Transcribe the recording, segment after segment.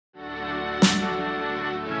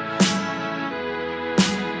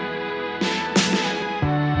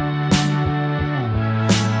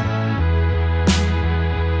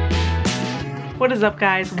What is up,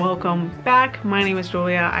 guys? Welcome back. My name is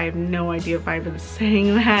Julia. I have no idea if I've been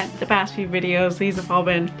saying that the past few videos. These have all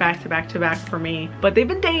been back to back to back for me, but they've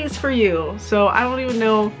been days for you, so I don't even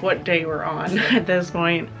know what day we're on at this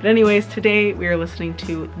point. But anyways, today we are listening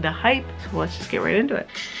to The Hype, so let's just get right into it.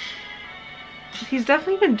 He's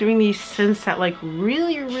definitely been doing these synths that like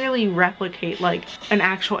really replicate like an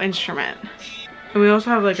actual instrument. And we also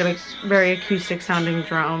have like a very acoustic sounding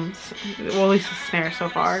drums, well, at least the snare so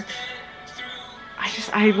far.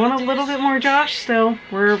 I want a little bit more Josh still.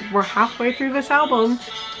 We're halfway through this album.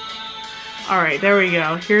 Alright, there we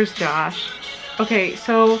go. Here's Josh. Okay,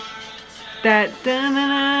 so that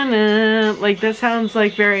da-na-na-na, like that sounds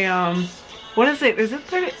like very what is it? Is it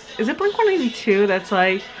Blink-182 that's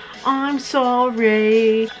like, I'm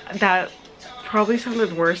sorry? That probably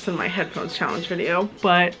sounded worse than my headphones challenge video,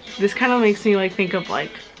 but this kind of makes me like think of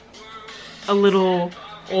like a little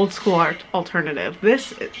old school alternative.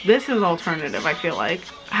 This is alternative. I feel like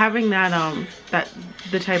having that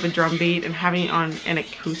the type of drum beat and having it on an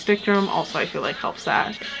acoustic drum also I feel like helps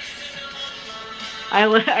that. I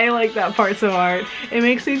like that part so hard. It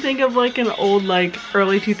makes me think of like an old like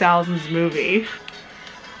early 2000s movie.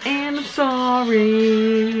 And I'm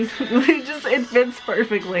sorry. It fits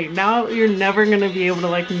perfectly. Now you're never gonna be able to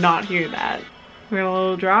like not hear that. We got a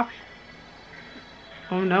little drop.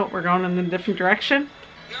 Oh no, we're going in a different direction.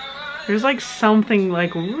 There's like something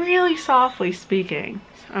like really softly speaking.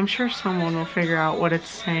 I'm sure someone will figure out what it's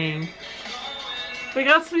saying. We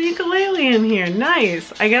got some ukulele in here.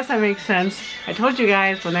 Nice. I guess that makes sense. I told you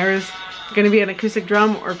guys when there was gonna be an acoustic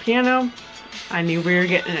drum or piano, I knew we were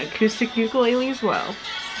getting an acoustic ukulele as well.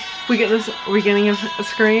 We get this. Are we getting a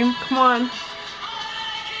scream? Come on.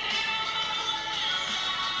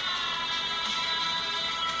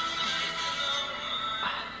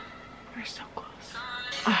 We're so close.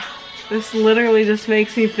 This literally just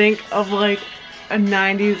makes me think of like a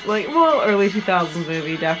 90s, like, well, early 2000s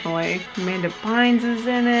movie, definitely. Amanda Bynes is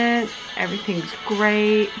in it. Everything's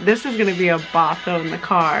great. This is gonna be a bop though in the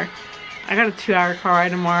car. I got a 2-hour car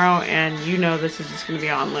ride tomorrow, and you know this is just gonna be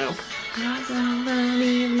on loop.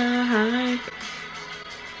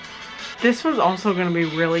 This one's also gonna be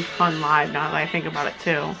really fun live now that I think about it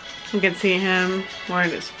too. You can see him wearing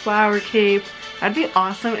his flower cape. That'd be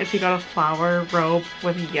awesome if he got a flower robe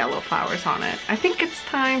with yellow flowers on it. I think it's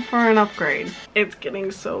time for an upgrade. It's getting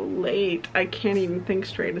so late. I can't even think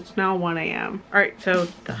straight. It's now 1 AM. All right, so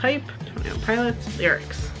The Hype, 21 Pilots,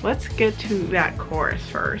 lyrics. Let's get to that chorus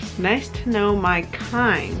first. Nice to know my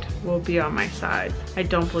kind will be on my side. I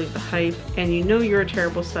don't believe the hype, and you know you're a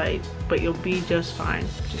terrible sight, but you'll be just fine.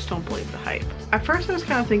 Just don't believe the hype. At first I was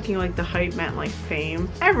kind of thinking like the hype meant like fame.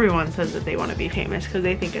 Everyone says that they want to be famous because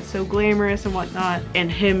they think it's so glamorous and whatnot,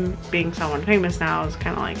 and him being someone famous now is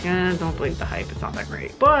kind of like, don't believe the hype, it's not that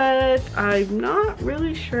great. But I'm not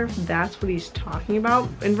really sure if that's what he's talking about.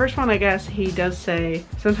 In verse 1, I guess he does say,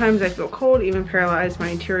 sometimes I feel cold, even paralyzed, my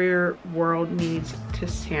interior world needs to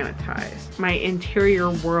sanitize. My interior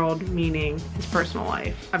world meaning his personal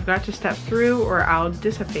life. I've got to step through or I'll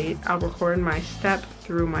dissipate. I'll record my step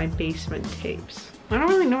through my basement tapes. I don't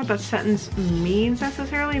really know what that sentence means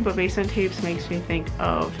necessarily, but basement tapes makes me think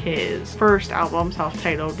of his first album,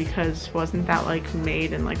 self-titled, because wasn't that like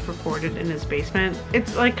made and like recorded in his basement?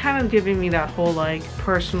 It's like kind of giving me that whole like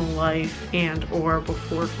personal life and or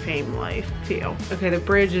before fame life feel. Okay, the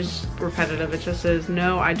bridge is repetitive. It just says,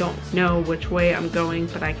 no, I don't know which way I'm going,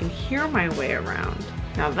 but I can hear my way around.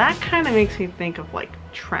 Now that kind of makes me think of like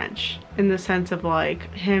Trench, in the sense of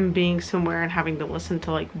like him being somewhere and having to listen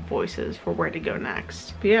to like voices for where to go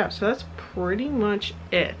next. But yeah, so that's pretty much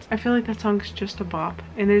it. I feel like that song's just a bop,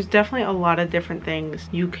 and there's definitely a lot of different things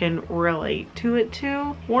you can relate to it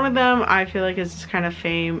to. One of them I feel like is just kind of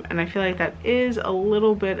fame, and I feel like that is a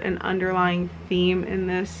little bit an underlying theme in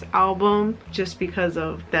this album, just because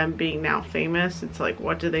of them being now famous. It's like,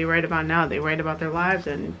 what do they write about now? They write about their lives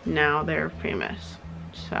and now they're famous.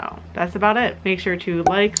 So that's about it. Make sure to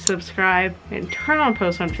like, subscribe, and turn on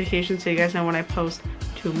post notifications so you guys know when I post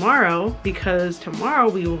tomorrow, because tomorrow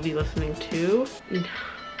we will be listening to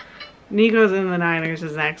Nico's and the Niners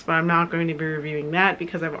is next, but I'm not going to be reviewing that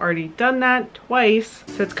because I've already done that twice,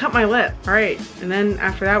 so it's cut my lip. All right, and then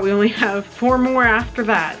after that we only have 4 more after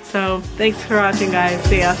that. So thanks for watching, guys.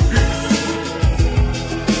 See ya.